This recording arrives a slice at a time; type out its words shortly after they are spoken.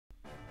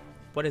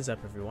What is up,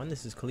 everyone?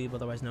 This is Khalib,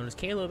 otherwise known as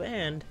Caleb,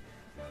 and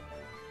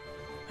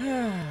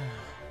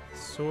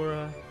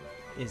Sora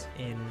is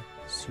in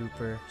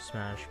Super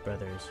Smash Bros.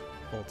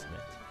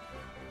 Ultimate.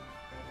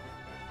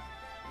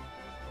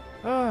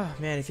 Oh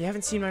man, if you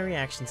haven't seen my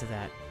reaction to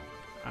that,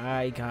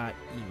 I got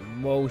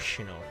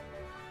emotional.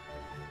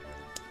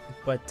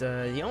 But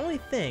the only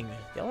thing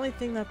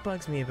that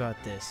bugs me about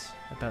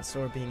about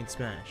Sora being in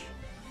Smash,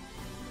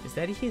 is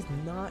that he is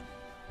not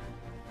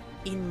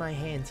in my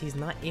hands. He's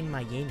not in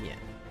my game yet.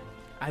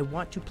 I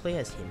want to play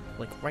as him,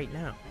 like right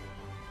now.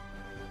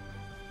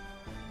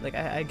 Like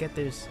I get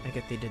they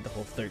did the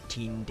whole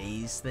 13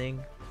 days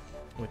thing,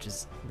 which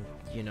is,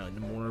 you know,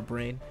 more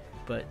brain,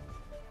 but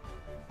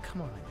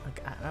come on,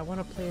 like I want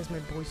to play as my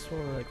boy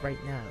Sora like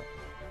right now.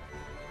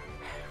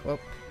 Well,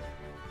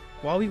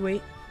 while we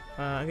wait,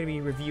 I'm gonna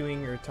be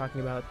reviewing or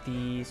talking about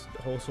the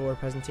whole Sora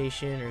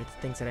presentation or the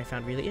things that I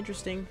found really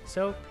interesting.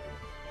 So,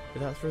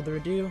 without further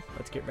ado,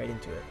 let's get right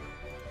into it.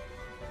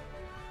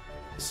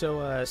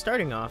 So,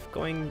 starting off,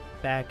 going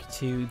back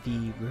to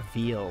the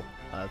reveal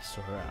of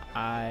Sora,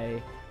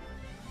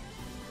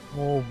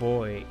 oh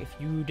boy, if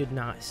you did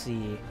not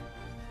see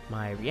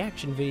my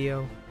reaction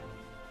video,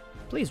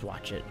 please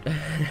watch it.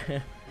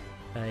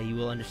 You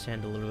will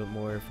understand a little bit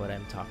more of what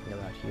I'm talking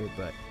about here,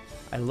 but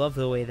I love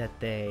the way that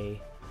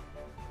they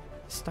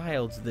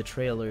styled the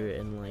trailer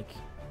and, like,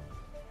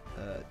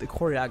 the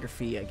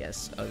choreography, I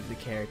guess, of the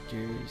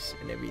characters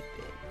and everything.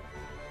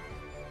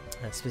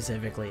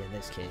 Specifically, in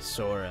this case,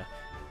 Sora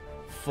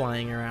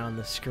flying around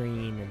the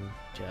screen and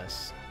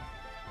just,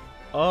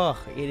 oh,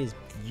 it is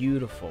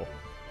beautiful.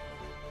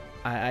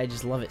 I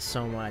just love it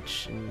so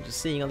much, and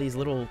just seeing all these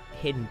little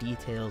hidden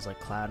details like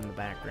Cloud in the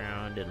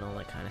background and all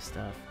that kind of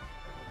stuff,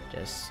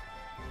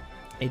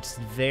 it's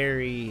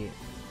very,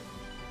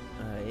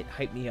 it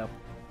hyped me up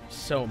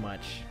so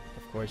much.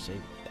 Of course,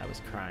 I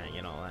was crying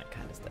and all that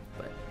kind of stuff,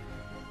 but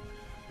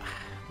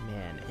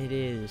man, it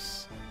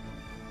is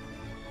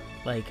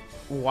like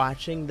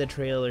watching the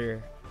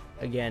trailer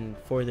again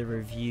for the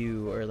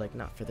review, or like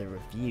not for the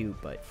review,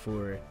 but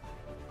for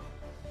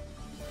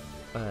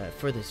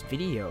this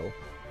video,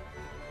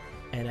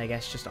 and I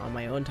guess just on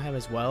my own time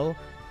as well.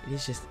 It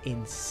is just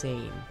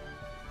insane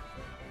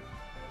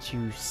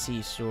to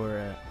see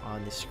Sora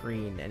on the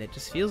screen, and it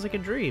just feels like a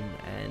dream,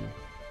 and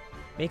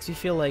makes me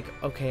feel like,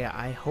 okay,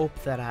 I hope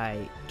that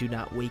I do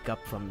not wake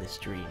up from this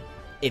dream,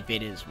 if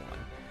it is one.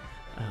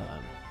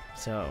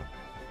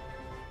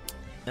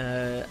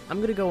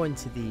 I'm gonna go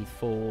into the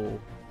full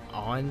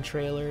on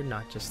trailer,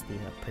 not just the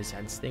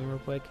presents thing real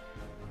quick.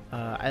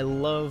 I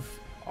love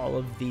all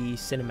of the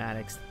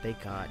cinematics that they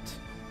got,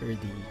 or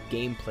the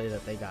gameplay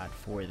that they got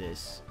for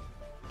this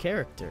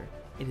character.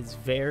 It is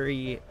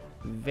very,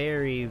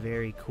 very,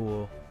 very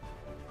cool.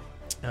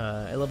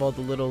 I love all the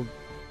little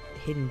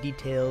hidden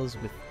details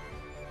with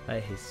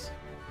his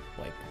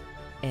like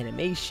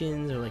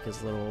animations, or like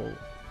his little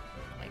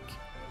like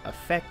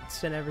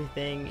effects and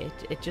everything.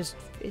 It's just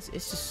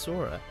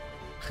Sora,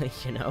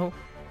 you know.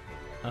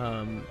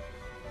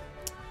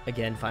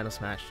 Again, Final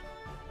Smash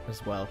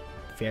as well,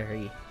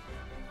 very,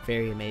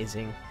 very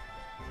amazing.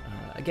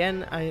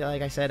 Again,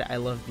 like I said, I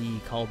love the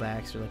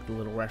callbacks, or like the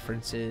little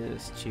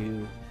references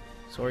to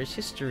Sora's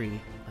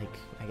history, like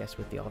I guess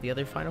with all the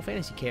other Final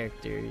Fantasy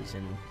characters,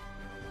 and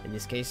in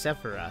this case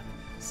Sephiroth.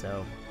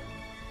 So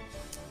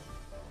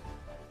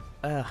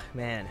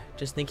man,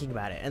 just thinking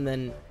about it. And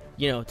then,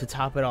 you know, to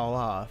top it all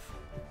off,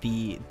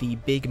 the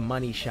big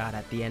money shot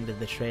at the end of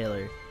the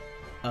trailer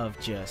of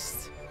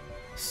just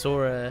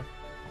Sora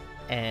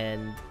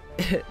and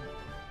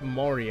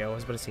Mario. I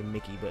was about to say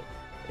Mickey, but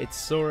it's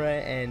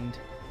Sora and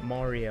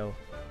Mario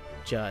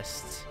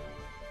just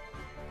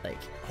like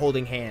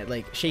holding hand,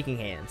 like shaking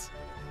hands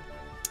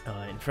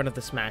in front of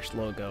the Smash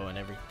logo and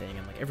everything,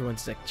 and like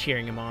everyone's like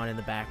cheering him on in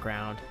the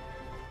background.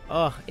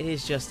 Oh, it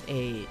is just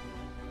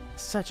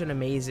such an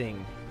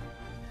amazing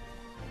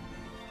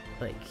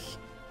like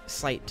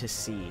sight to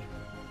see.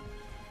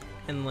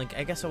 And like,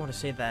 I guess I want to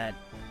say that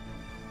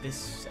I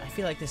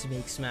feel like this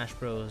makes Smash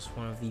Bros.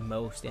 One of the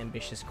most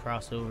ambitious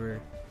crossovers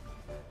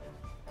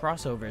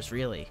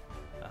really,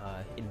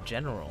 in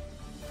general.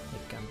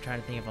 Like, I'm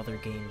trying to think of other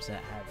games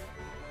that have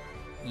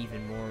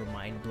even more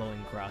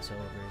mind-blowing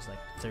crossovers, like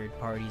third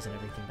parties and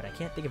everything, but I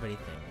can't think of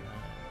anything.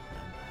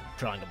 I'm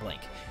drawing a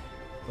blank.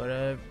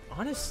 But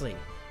honestly,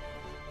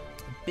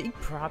 big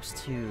props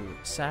to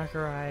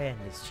Sakurai and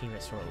his team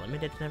at Sora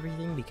Limited and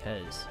everything,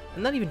 because,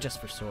 and not even just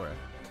for Sora,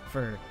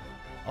 for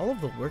all of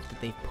the work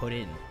that they've put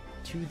in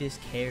to this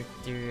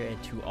character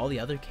and to all the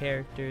other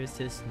characters,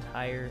 to this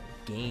entire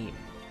game.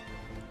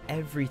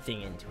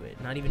 Everything into it,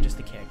 not even just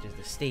the characters,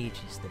 the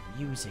stages, the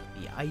music,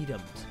 the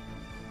items,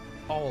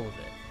 all of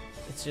it.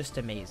 It's just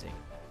amazing.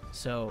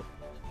 So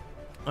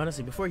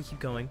honestly, before you keep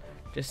going,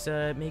 just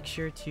make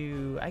sure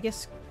to, I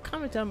guess,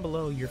 comment down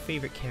below your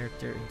favorite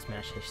character in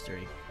Smash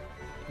history,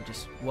 and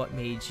just what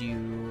made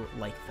you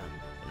like them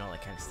and all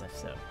that kind of stuff.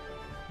 So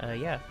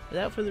yeah,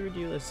 without further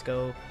ado, let's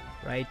go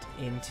right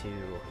into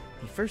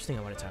the first thing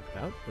I want to talk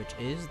about, which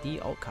is the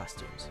alt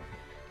costumes.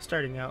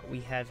 Starting out,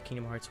 we have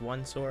Kingdom Hearts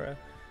 1 Sora.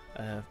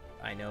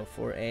 I know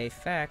for a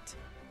fact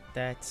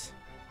that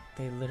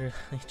they literally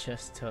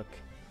just took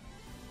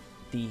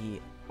the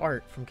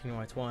art from Kingdom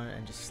Hearts 1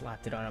 and just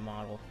slapped it on a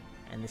model,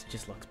 and this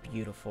just looks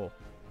beautiful.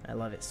 I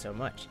love it so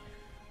much.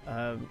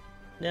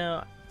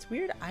 Now, it's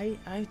weird,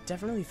 I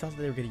definitely thought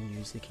that they were going to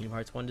use the Kingdom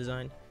Hearts 1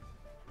 design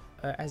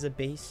as a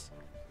base,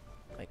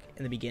 like,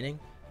 in the beginning,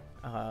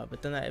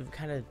 but then that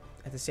kind of,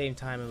 at the same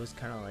time, it was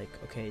kind of like,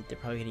 okay, they're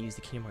probably going to use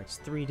the Kingdom Hearts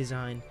 3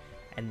 design,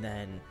 and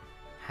then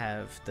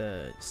have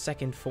the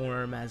second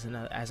form as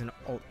an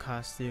alt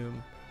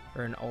costume,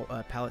 or an alt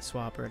palette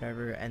swap or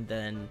whatever, and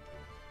then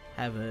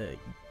have a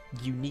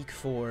unique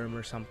form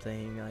or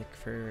something, like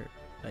for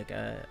like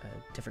a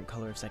different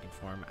color of second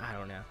form. I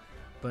don't know,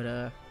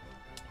 but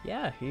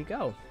yeah, here you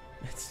go.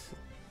 It's,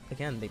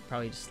 again, they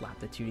probably just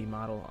slapped the 2D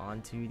model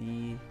onto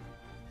the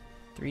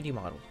 3D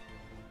model.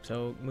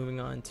 So moving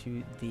on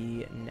to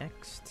the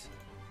next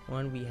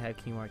one, we have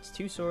Kingdom Hearts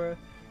 2 Sora.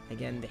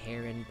 Again, the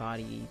hair and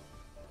body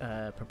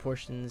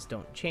proportions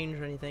don't change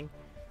or anything,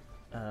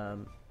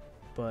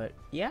 but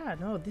yeah,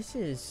 no, this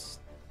is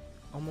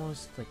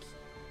almost like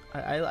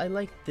I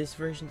like this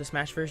version, the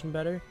Smash version,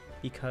 better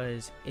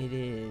because it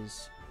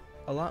is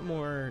a lot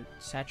more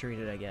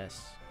saturated, I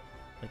guess.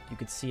 Like, you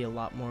could see a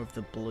lot more of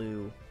the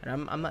blue,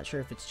 and I'm not sure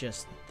if it's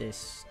just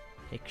this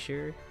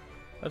picture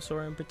of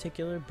Sora in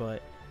particular,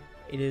 but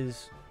it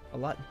is a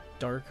lot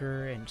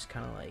darker and just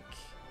kind of like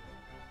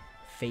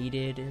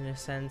faded in a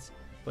sense.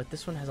 But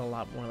this one has a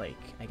lot more, like,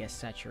 I guess,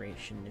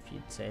 saturation, if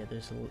you'd say.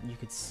 You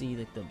could see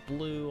like the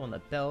blue on the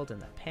belt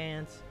and the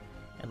pants,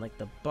 and like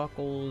the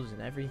buckles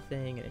and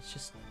everything, and it's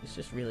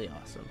just really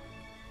awesome.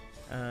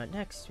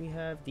 Next we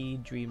have the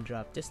Dream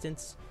Drop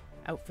Distance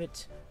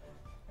outfit.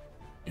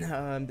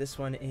 This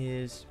one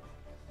is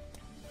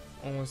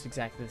almost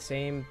exactly the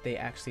same. They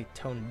actually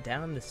toned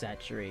down the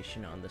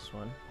saturation on this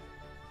one.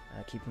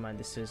 Keep in mind,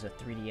 this is a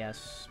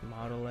 3DS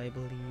model, I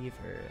believe,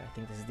 or I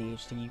think this is the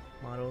HD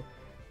model.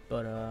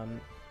 But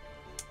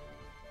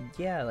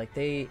yeah, like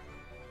they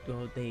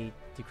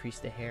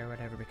decreased the hair or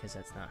whatever, because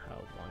that's not how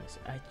long it's,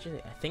 I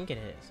think it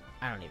is.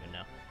 I don't even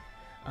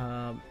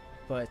know.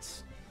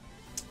 But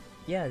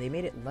yeah, they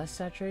made it less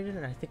saturated,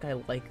 and I think I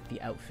like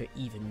the outfit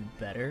even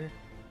better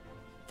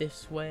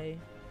this way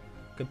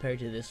compared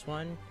to this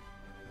one.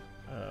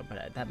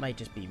 But that might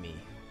just be me.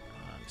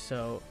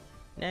 So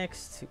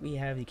next we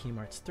have the Kingdom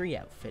Hearts 3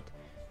 outfit.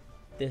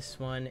 This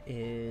one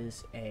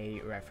is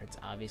a reference,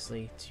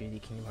 obviously, to the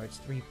Kingdom Hearts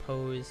 3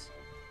 pose.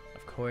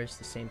 Of course,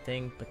 the same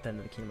thing, but then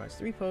the Kingdom Hearts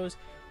 3 pose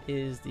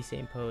is the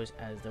same pose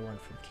as the one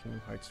from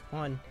Kingdom Hearts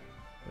 1,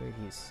 where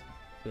he's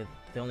with,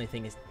 the only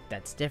thing is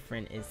that's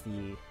different is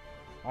the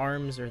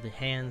arms or the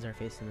hands are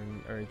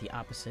facing or the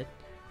opposite,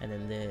 and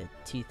then the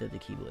teeth of the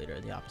Keyblade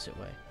are the opposite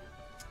way.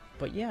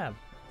 But yeah,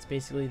 it's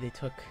basically they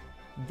took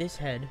this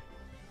head,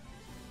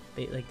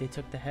 they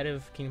took the head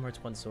of Kingdom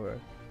Hearts 1 Sora,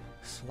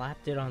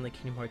 slapped it on the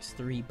Kingdom Hearts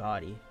 3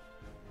 body,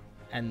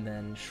 and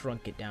then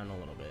shrunk it down a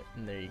little bit,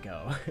 and there you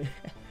go.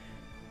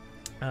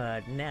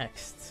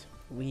 Next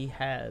we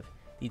have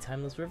the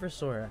Timeless River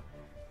Sora.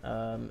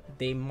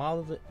 They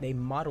modeled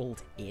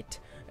it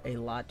a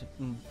lot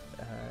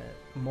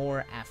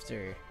more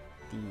after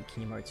the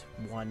Kingdom Hearts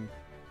 1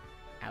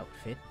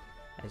 outfit,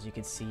 as you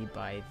can see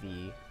by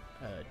the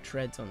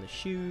treads on the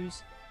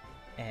shoes,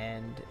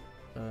 and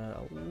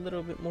a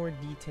little bit more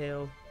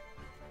detail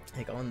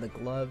like on the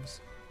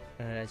gloves.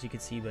 As you can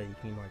see by the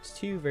Kingdom Hearts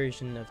 2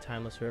 version of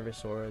Timeless River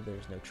Sora,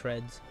 there's no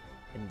treads,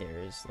 and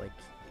there's like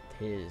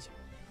his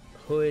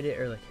hood,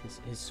 or like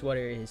his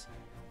sweater is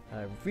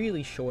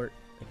really short,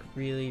 like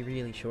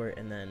really short,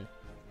 and then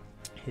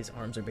his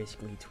arms are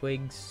basically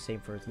twigs, same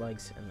for his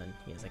legs, and then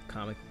he has like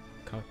comic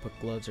book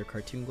gloves or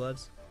cartoon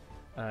gloves.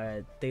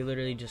 They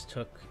literally just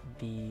took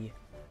the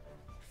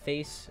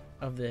face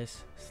of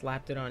this,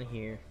 slapped it on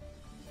here,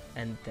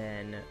 and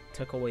then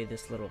took away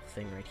this little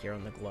thing right here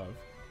on the glove,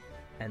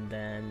 and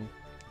then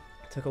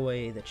took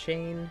away the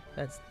chain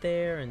that's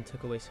there, and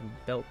took away some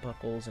belt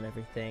buckles and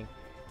everything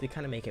to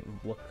kind of make it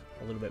look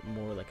a little bit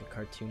more like a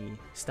cartoony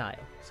style.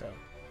 So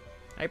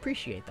I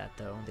appreciate that,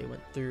 though. They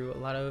went through a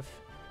lot of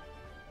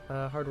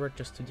hard work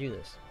just to do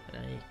this, and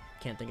I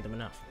can't thank them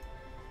enough.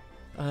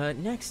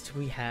 Next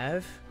we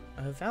have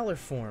a Valor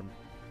form,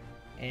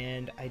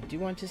 and I do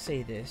want to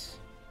say this,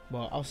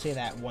 well, I'll say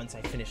that once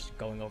I finish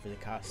going over the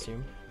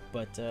costume,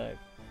 but I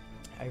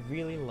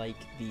really like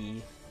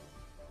the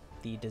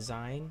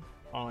design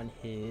on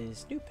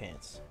his new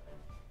pants,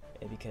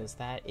 because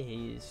that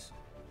is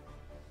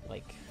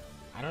like,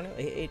 I don't know,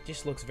 it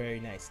just looks very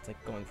nice. It's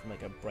like going from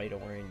like a bright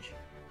orange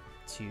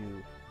to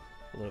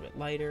a little bit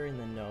lighter, and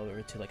then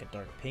over to like a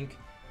dark pink,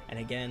 and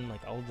again,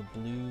 like all the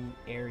blue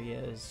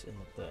areas and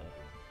the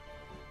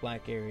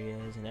black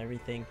areas and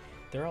everything,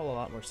 they're all a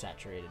lot more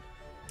saturated,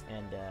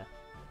 and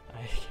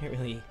I can't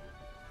really,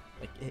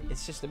 like,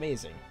 it's just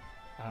amazing.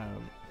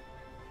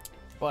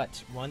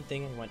 But one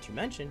thing I want to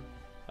mention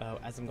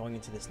as I'm going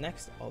into this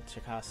next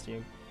Ultra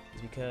costume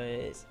is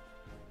because,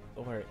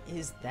 or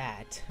is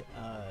that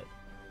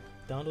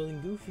Donald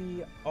and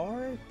Goofy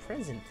are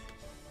present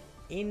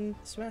in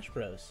Smash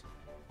Bros.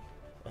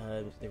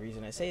 The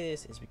reason I say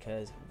this is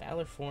because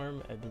Valor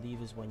form, I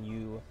believe, is when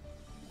you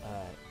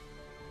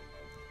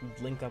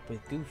link up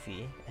with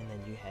Goofy, and then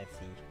you have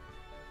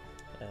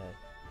the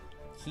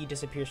he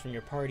disappears from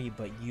your party,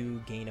 but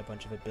you gain a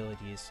bunch of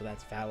abilities, so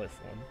that's Valor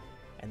form.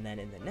 And then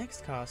in the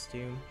next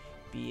costume,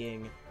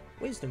 being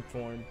Wisdom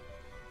form,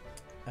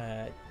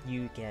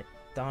 you get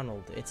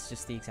Donald. It's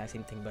just the exact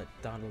same thing, but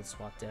Donald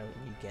swapped out,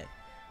 and you get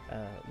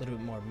a little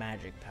bit more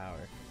magic power.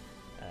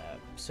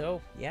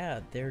 So yeah,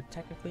 they're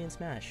technically in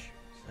Smash.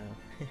 So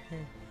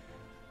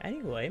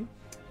anyway,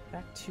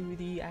 back to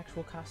the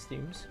actual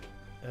costumes.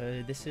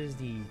 This is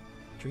the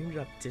Dream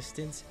Drop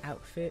Distance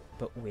outfit,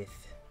 but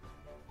with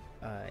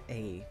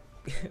a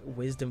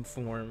Wisdom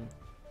form,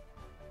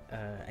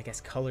 I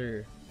guess,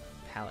 color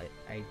palette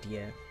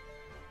idea.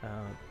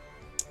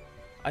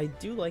 I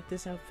do like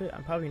this outfit.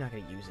 I'm probably not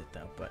going to use it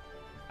though, but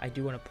I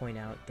do want to point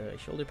out the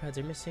shoulder pads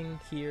are missing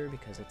here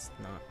because it's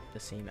not the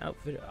same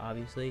outfit,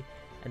 obviously.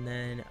 And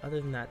then other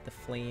than that, the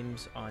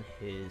flames on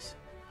his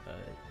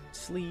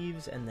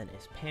sleeves and then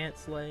his pant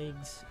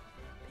legs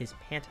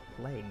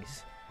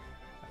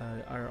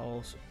are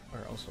also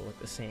like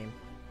the same.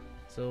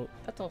 So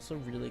that's also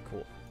really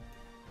cool.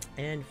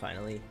 And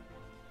finally,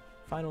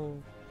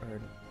 the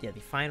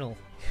final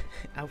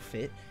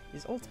outfit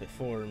is Ultimate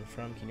Form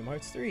from Kingdom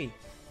Hearts 3.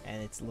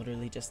 And it's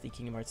literally just the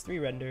Kingdom Hearts 3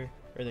 render,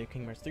 or the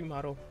Kingdom Hearts 3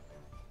 model,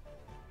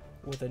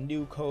 with a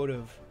new coat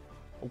of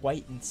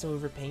white and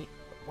silver paint,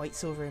 white,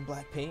 silver, and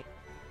black paint.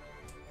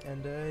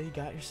 And you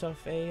got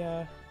yourself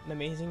an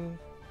amazing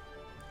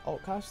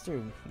alt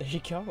costume. There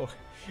you go.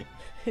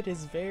 It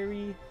is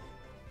very,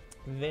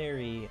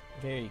 very,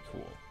 very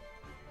cool.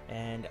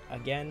 And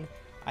again,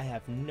 I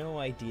have no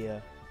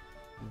idea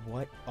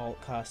what alt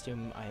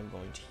costume I am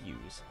going to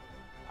use.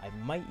 I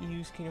might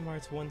use Kingdom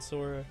Hearts 1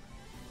 Sora.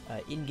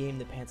 In-game,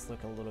 the pants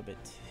look a little bit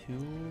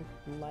too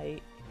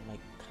light, like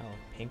kind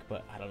of pink,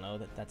 but I don't know,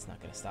 that's not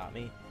going to stop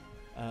me.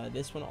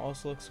 This one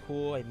also looks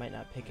cool. I might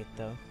not pick it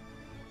though.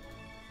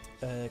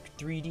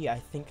 3D, I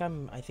think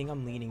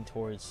I'm leaning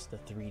towards the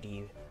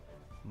 3D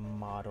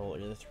model, or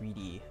the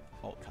 3D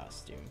alt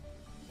costume.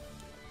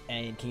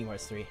 And Kingdom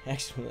Hearts 3,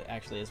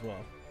 actually as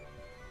well.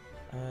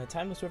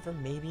 Timeless River,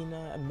 maybe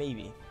not,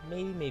 maybe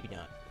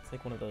not. It's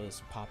like one of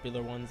those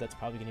popular ones that's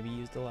probably going to be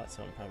used a lot,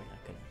 so I'm probably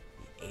not going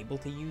to be able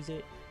to use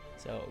it.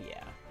 So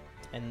yeah.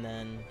 And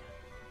then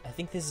I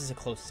think this is a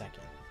close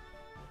second.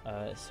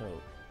 So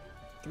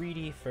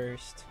 3D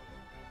first.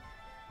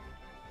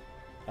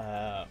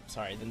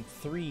 Then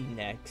 3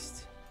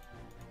 next.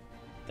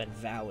 Then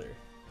Valor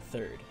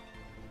third.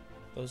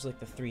 Those are like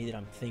the 3 that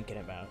I'm thinking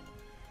about.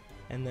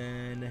 And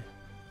then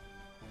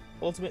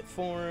Ultimate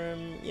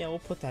Form, yeah, we'll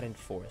put that in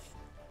 4th.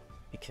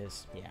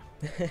 Because,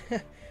 yeah.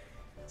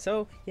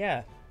 So,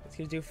 yeah, that's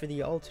gonna do it for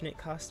the alternate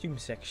costume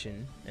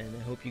section. And I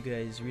hope you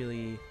guys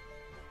really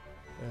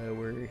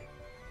were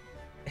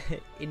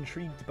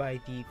intrigued by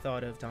the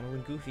thought of Donald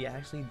and Goofy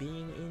actually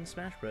being in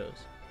Smash Bros.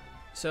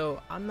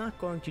 So, I'm not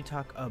going to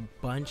talk a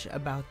bunch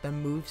about the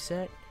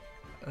moveset.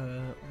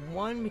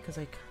 One, because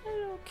I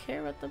kind of don't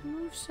care about the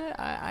moveset.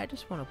 I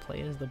just want to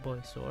play as the boy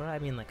Sora. I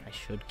mean, like, I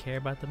should care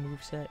about the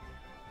moveset,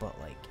 but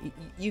like,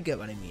 you get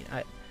what I mean.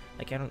 I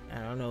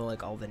don't know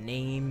like all the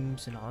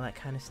names and all that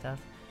kind of stuff,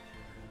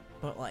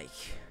 but like,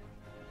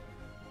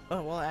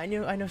 oh well, I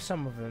know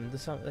some of them.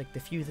 Like the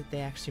few that they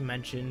actually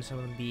mentioned, some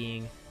of them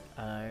being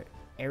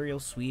Aerial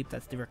Sweep,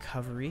 that's the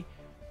recovery.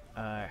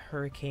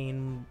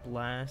 Hurricane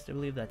Blast, I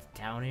believe that's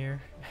down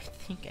air. I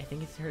think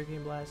it's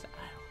Hurricane Blast.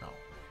 I don't know.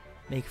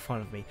 Make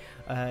fun of me.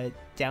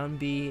 Down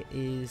B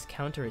is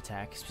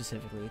counterattack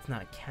specifically. It's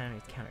not a counter,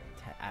 it's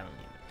counterattack. I don't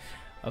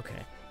even.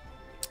 Okay.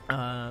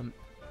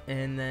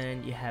 And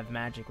then you have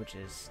Magic, which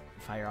is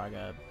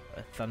Firaga,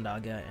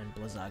 Thundaga, and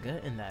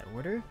Blizzaga in that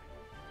order.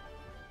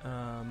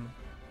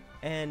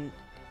 And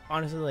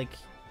honestly, like,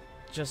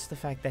 just the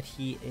fact that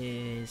he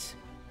is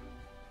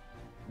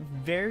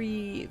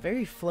very,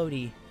 very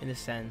floaty in a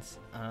sense,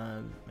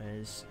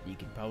 as you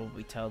can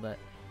probably tell that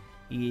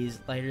he's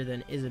lighter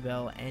than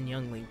Isabelle and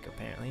Young Link,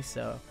 apparently,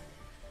 so,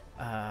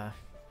 but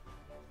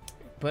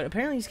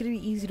apparently he's going to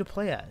be easy to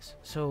play as,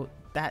 so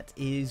that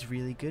is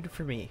really good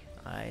for me.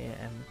 I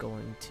am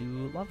going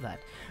to love that.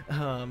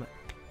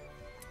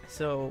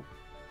 So,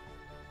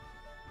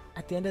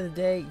 at the end of the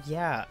day,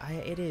 yeah,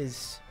 it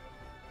is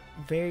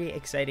very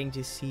exciting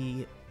to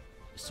see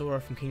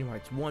Sora from Kingdom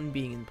Hearts 1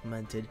 being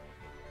implemented,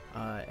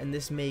 and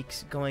this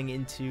makes going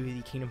into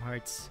the Kingdom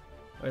Hearts,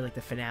 or like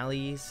the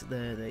finales,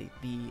 the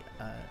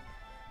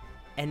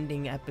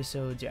ending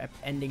episodes, or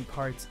ending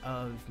parts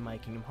of my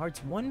Kingdom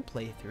Hearts 1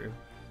 playthrough,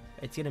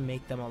 it's gonna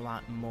make them a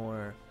lot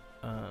more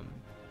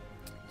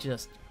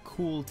just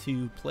cool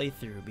to play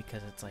through,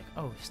 because it's like,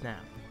 oh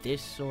snap,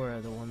 this Sora,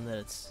 the one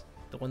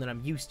that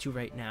I'm used to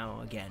right now,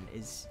 again,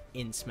 is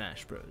in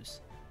Smash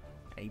Bros.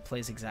 And he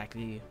plays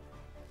exactly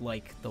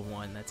like the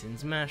one that's in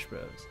Smash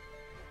Bros.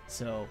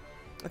 So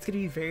it's gonna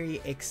be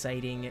very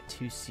exciting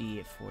to see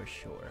it for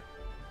sure.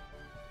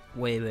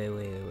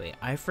 Wait,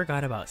 I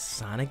forgot about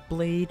Sonic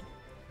Blade.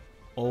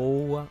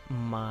 Oh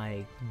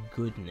my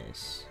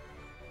goodness.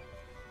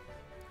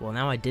 Well,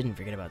 now I didn't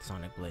forget about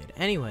Sonic Blade.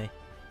 Anyway,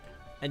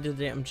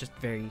 I'm just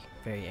very,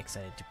 very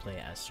excited to play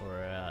as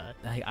Sora.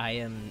 I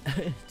am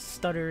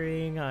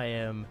stuttering. I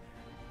am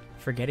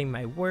forgetting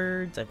my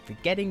words. I'm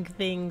forgetting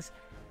things.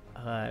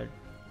 And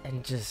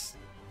just,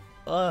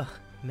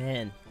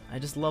 man. I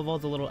just love all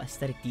the little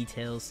aesthetic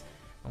details,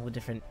 all the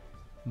different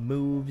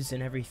moves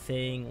and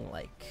everything.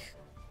 Like,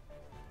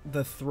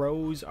 the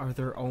throws are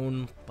their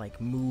own, like,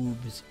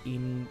 moves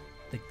in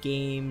the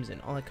games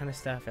and all that kind of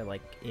stuff. I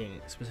like,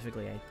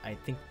 specifically, I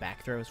think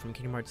back throws from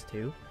Kingdom Hearts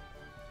 2.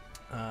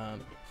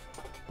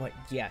 But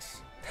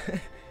yes,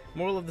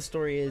 moral of the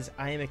story is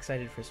I am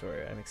excited for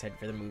Sora. I'm excited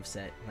for the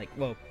moveset. Like,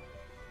 well,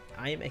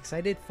 I am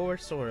excited for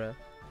Sora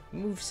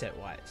moveset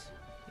wise,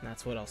 and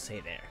that's what I'll say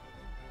there.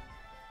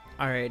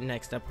 Alright,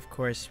 next up, of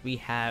course, we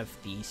have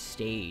the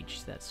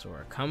stage that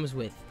Sora comes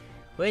with,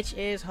 which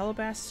is Hollow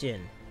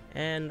Bastion.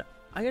 And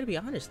I gotta be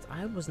honest,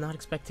 I was not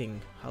expecting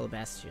Hollow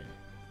Bastion,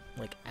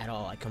 like, at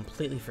all. I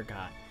completely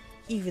forgot,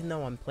 even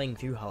though I'm playing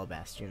through Hollow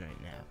Bastion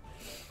right now.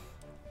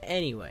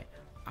 Anyway,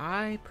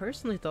 I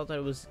personally thought that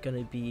it was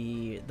gonna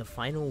be the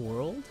final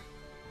world.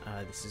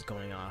 This is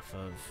going off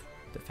of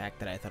the fact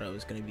that I thought it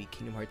was gonna be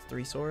Kingdom Hearts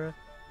 3 Sora,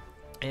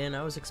 and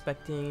I was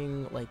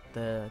expecting, like,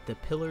 the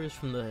pillars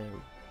from the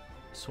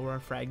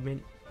Sora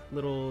fragment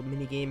little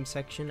minigame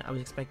section. I was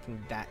expecting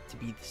that to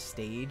be the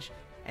stage,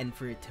 and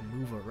for it to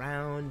move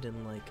around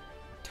and, like,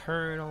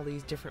 turn all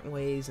these different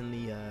ways in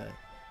the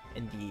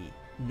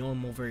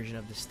normal version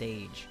of the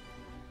stage.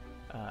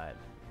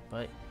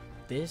 But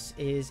this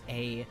is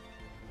I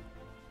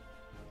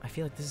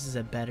feel like this is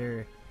a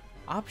better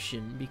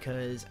option,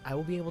 because I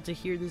will be able to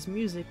hear this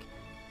music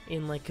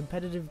in, like,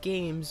 competitive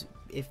games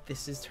if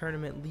this is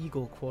tournament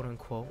legal, quote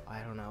unquote. I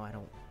don't know, I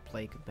don't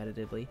play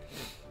competitively,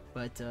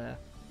 but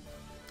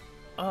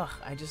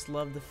I just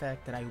love the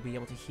fact that I will be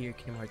able to hear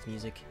Kingdom Hearts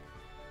music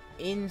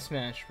in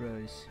Smash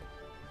Bros.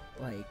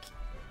 Like,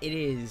 it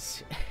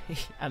is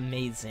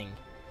amazing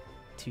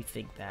to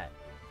think that.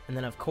 And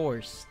then, of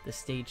course, the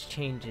stage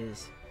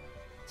changes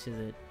to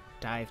the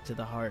dive to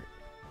the heart.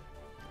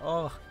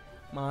 Oh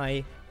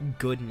my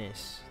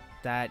goodness,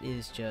 that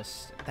is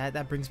just,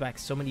 that brings back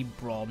so many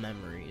Brawl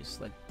memories,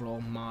 like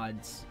Brawl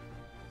mods,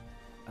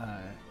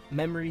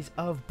 memories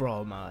of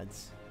Brawl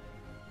mods.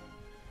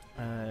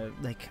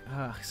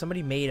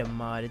 Somebody made a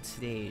modded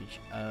stage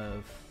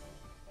of,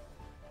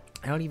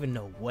 I don't even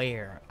know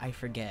where, I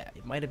forget,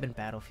 it might have been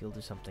Battlefield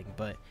or something,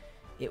 but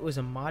it was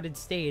a modded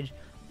stage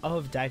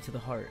of Dive to the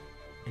Heart,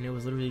 and it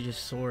was literally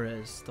just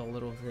Sora's, the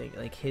little thing,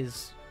 like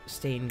his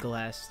stained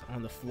glass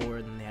on the floor,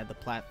 and then they had the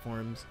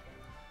platforms,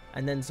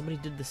 and then somebody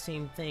did the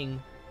same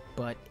thing,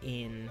 but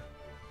in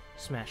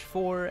Smash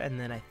 4, and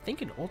then I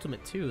think in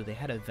Ultimate 2, they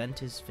had a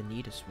Ventus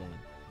Vanitas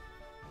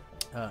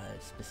one,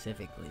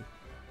 specifically.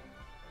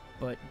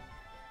 But,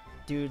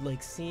 dude,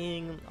 like,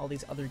 seeing all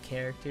these other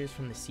characters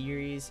from the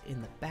series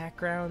in the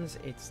backgrounds,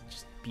 it's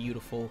just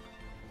beautiful.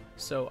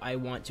 So I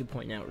want to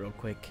point out real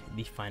quick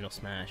the final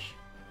Smash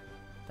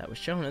that was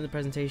shown in the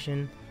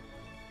presentation.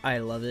 I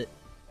love it.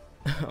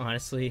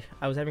 Honestly,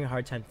 I was having a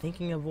hard time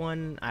thinking of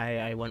one.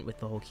 I went with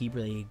the whole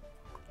Keyblade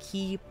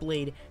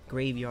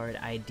Graveyard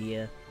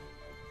idea,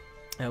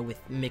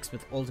 mixed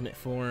with Ultimate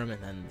Form,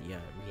 and then the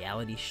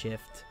Reality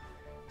Shift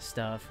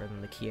stuff, and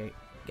then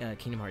the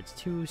Kingdom Hearts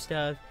 2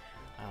 stuff.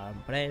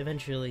 But I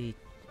eventually,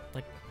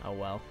 like, oh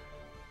well.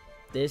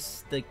 The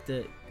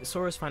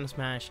Sora's Final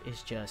Smash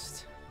is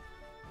just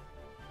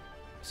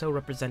so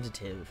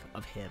representative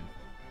of him,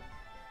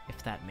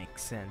 if that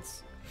makes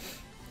sense.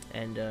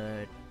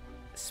 And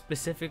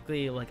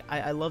specifically, like,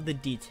 I love the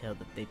detail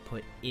that they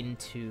put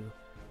into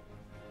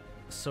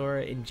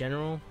Sora in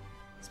general,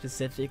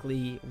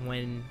 specifically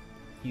when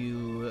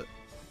you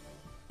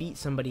beat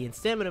somebody in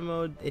stamina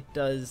mode, it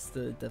does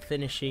the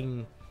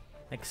finishing,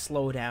 like,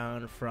 slow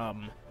down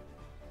from,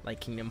 like,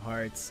 Kingdom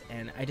Hearts,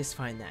 and I just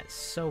find that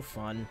so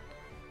fun.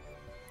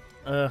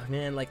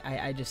 Man, like,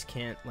 I just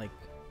can't, like,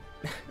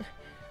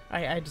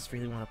 I just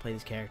really want to play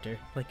this character,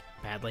 like,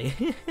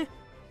 badly.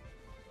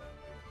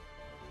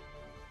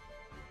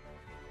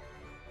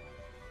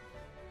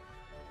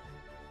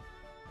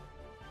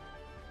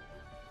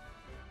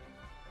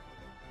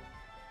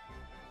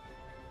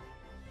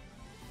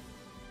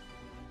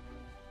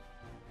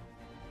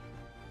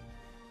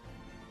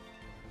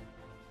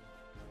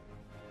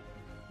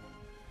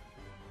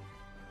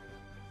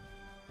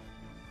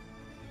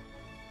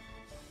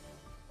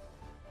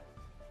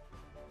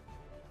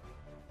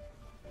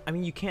 I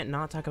mean, you can't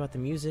not talk about the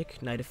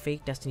music. Night of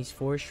Fate, Destiny's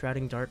Force,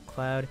 Shrouding Dark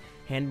Cloud,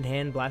 Hand in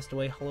Hand, Blast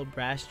Away, Hollow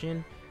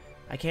Bastion.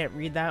 I can't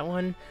read that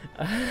one.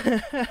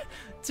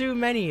 Too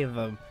many of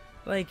them.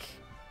 Like,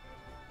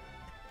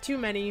 too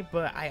many,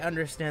 but I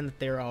understand that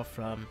they're all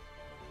from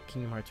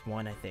Kingdom Hearts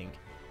 1, I think.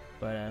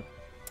 But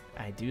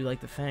I do like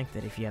the fact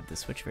that if you have the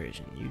Switch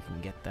version, you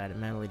can get that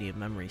Melody of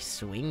Memory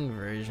Swing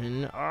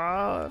version.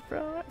 Oh,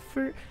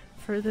 for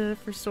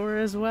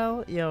Sora as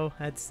well. Yo,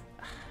 it's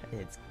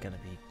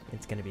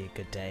gonna be a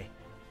good day.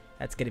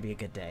 That's gonna be a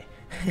good day.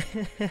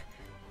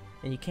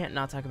 And you can't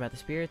not talk about the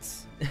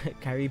spirits.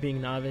 Kyrie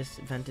being novice,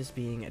 Ventus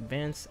being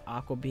advanced,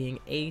 Aqua being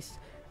ace,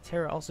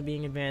 Terra also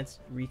being advanced,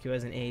 Riku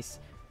as an ace,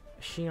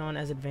 Shion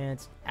as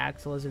advanced,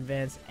 Axel as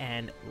advanced,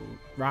 and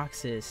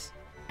Roxas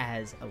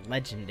as a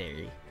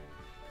legendary.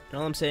 And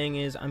all I'm saying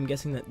is, I'm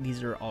guessing that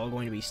these are all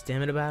going to be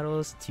stamina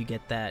battles to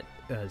get that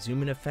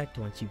zoom in effect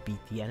once you beat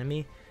the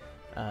enemy.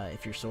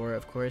 If you're Sora,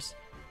 of course.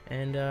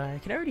 And I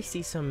can already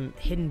see some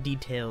hidden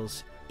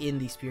details in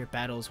the spirit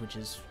battles, which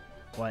is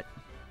what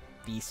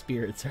these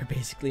spirits are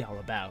basically all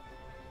about.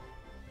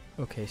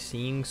 Okay,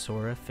 seeing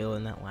Sora fill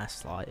in that last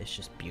slot is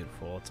just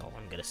beautiful. That's all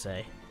I'm gonna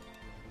say.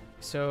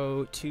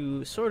 So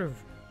to sort of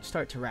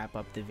start to wrap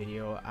up the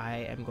video, I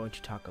am going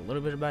to talk a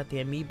little bit about the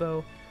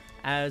amiibo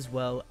as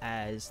well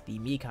as the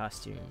Mii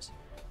costumes.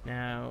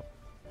 Now,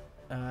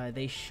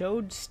 they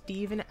showed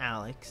Steve and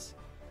Alex,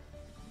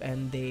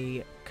 and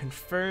they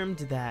confirmed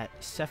that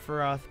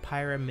Sephiroth,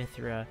 Pyra,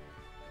 Mithra,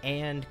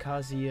 and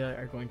Kazuya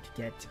are going to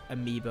get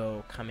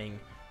amiibo coming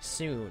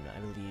soon, I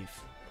believe.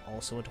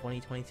 Also in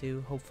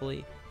 2022,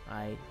 hopefully.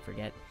 I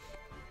forget.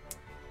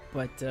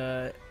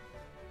 But,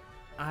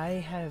 I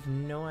have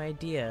no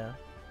idea.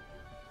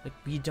 Like,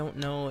 we don't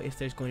know if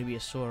there's going to be a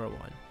Sora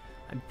one.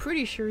 I'm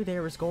pretty sure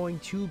there was going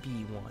to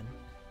be one,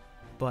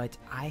 but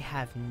I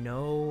have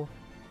no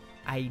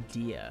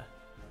idea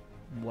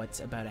what's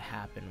about to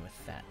happen with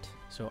that.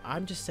 So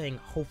I'm just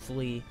saying,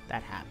 hopefully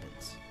that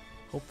happens.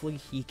 Hopefully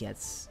he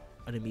gets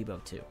an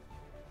amiibo too.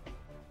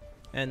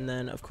 And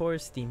then, of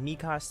course, the Mii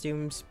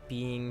costumes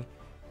being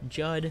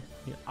Judd,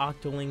 the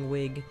Octoling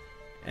wig,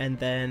 and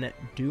then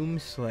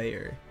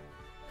Doomslayer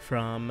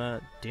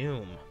from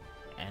Doom.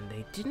 And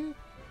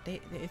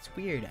it's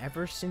weird.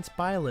 Ever since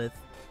Byleth,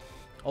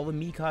 all the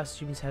Mii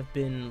costumes have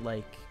been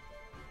like,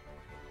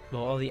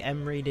 well, all the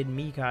M-rated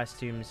Mii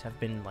costumes have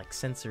been like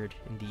censored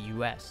in the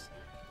US.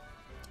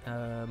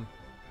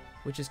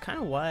 Which is kind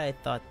of why I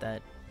thought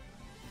that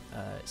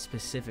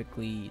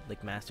specifically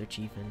like Master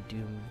Chief and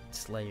Doom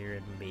Slayer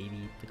and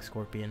maybe like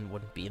Scorpion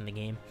wouldn't be in the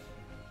game.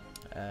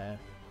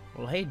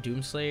 Well, hey,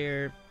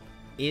 Doomslayer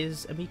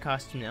is a Mii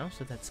costume now,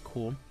 so that's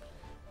cool.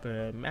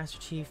 But Master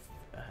Chief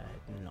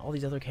and all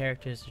these other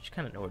characters are just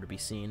kind of nowhere to be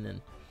seen,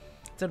 and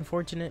it's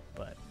unfortunate,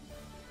 but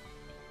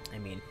I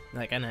mean,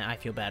 like, I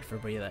feel bad for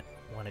everybody that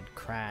wanted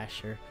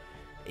Crash or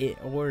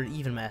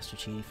even Master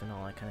Chief and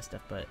all that kind of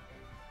stuff, but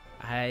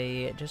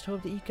I just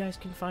hope that you guys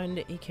can find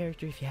a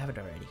character if you haven't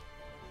already.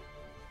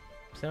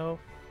 So,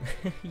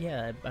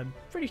 yeah, I'm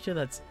pretty sure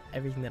that's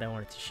everything that I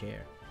wanted to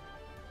share.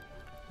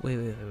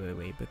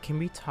 Wait, but can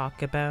we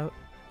talk about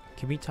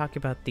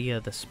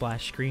the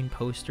splash screen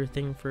poster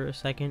thing for a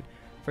second?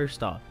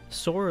 First off,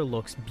 Sora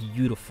looks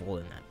beautiful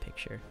in that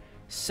picture.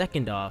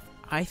 Second off,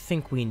 I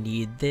think we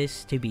need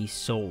this to be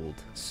sold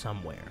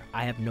somewhere.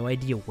 I have no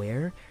idea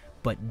where,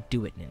 but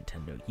do it,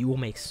 Nintendo. You will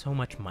make so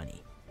much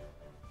money.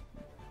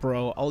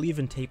 Bro, I'll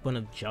even take one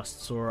of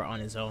just Sora on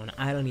his own.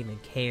 I don't even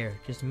care.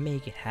 Just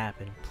make it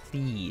happen,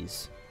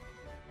 please.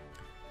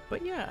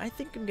 But yeah, I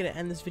think I'm gonna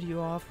end this video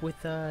off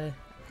with, I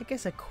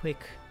guess a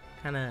quick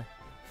kind of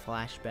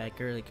flashback,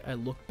 or like a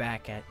look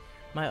back at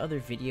my other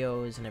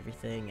videos and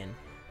everything, and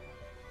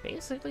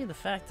basically the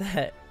fact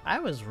that I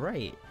was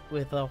right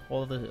with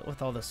all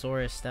the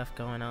Sora stuff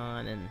going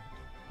on and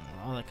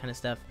all that kind of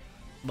stuff.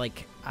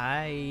 Like,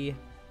 I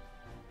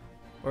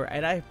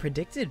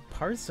predicted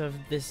parts of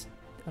this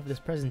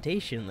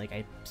presentation. Like,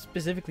 I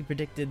specifically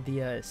predicted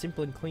the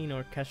simple and clean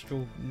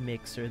orchestral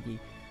mix, or the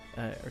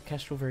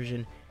orchestral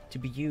version, to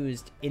be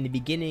used in the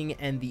beginning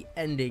and the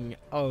ending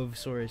of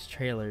Sora's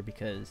trailer,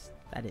 because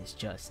that is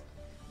just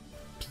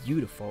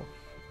beautiful.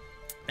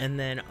 And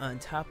then on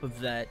top of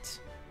that,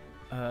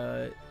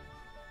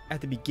 at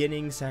the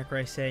beginning,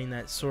 Sakurai saying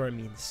that Sora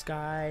means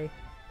sky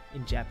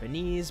in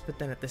Japanese, but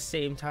then at the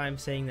same time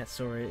saying that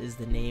Sora is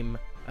the name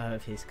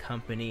of his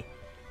company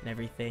and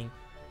everything.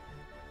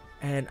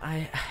 And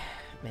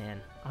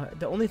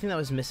the only thing that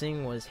was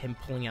missing was him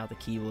pulling out the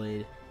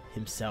Keyblade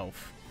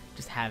himself,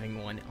 just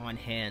having one on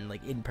hand,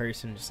 like in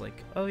person, just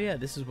like, oh yeah,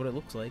 this is what it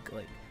looks like.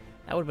 Like,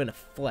 that would have been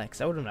a flex.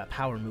 That would have been a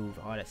power move,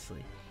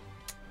 honestly.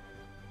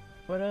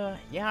 But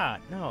yeah,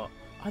 no.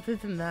 Other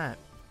than that,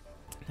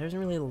 there isn't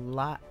really a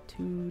lot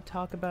to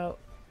talk about,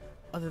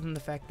 other than the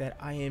fact that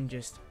I am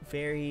just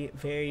very,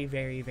 very,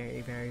 very,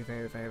 very, very,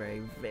 very, very, very,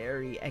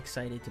 very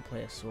excited to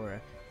play as Sora.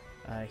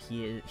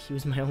 He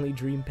was my only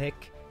dream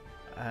pick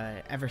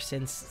ever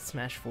since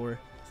Smash 4,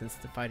 since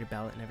the fighter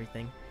ballot and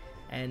everything,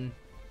 and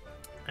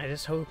I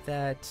just hope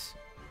that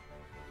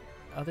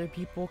other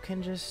people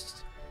can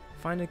just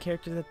find a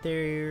character that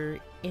they're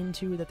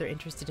into, that they're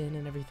interested in,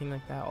 and everything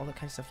like that, all that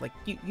kind of stuff. Like,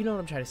 you know what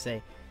I'm trying to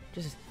say.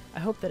 Just, I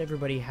hope that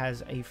everybody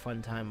has a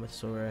fun time with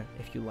Sora.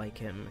 If you like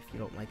him, if you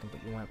don't like him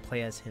but you want to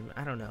play as him,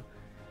 I don't know.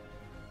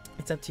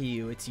 It's up to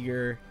you.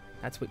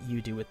 That's what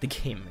you do with the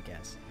game, I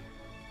guess.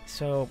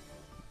 So,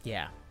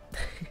 yeah.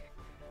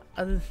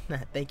 Other than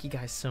that, thank you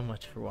guys so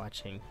much for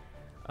watching.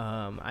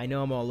 I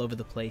know I'm all over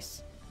the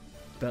place,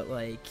 but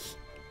like,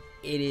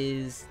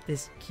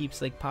 this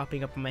keeps like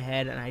popping up in my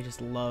head, and I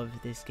just love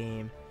this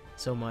game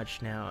so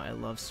much now. I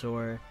love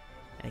Sora,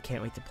 and I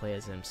can't wait to play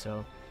as him.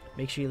 So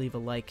make sure you leave a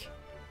like,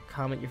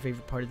 comment your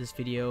favorite part of this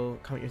video,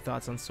 comment your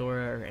thoughts on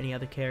Sora or any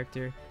other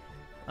character,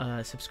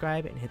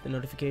 subscribe, and hit the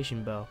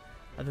notification bell.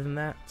 Other than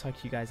that, talk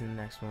to you guys in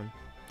the next one.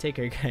 Take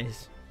care,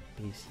 guys.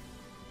 Peace.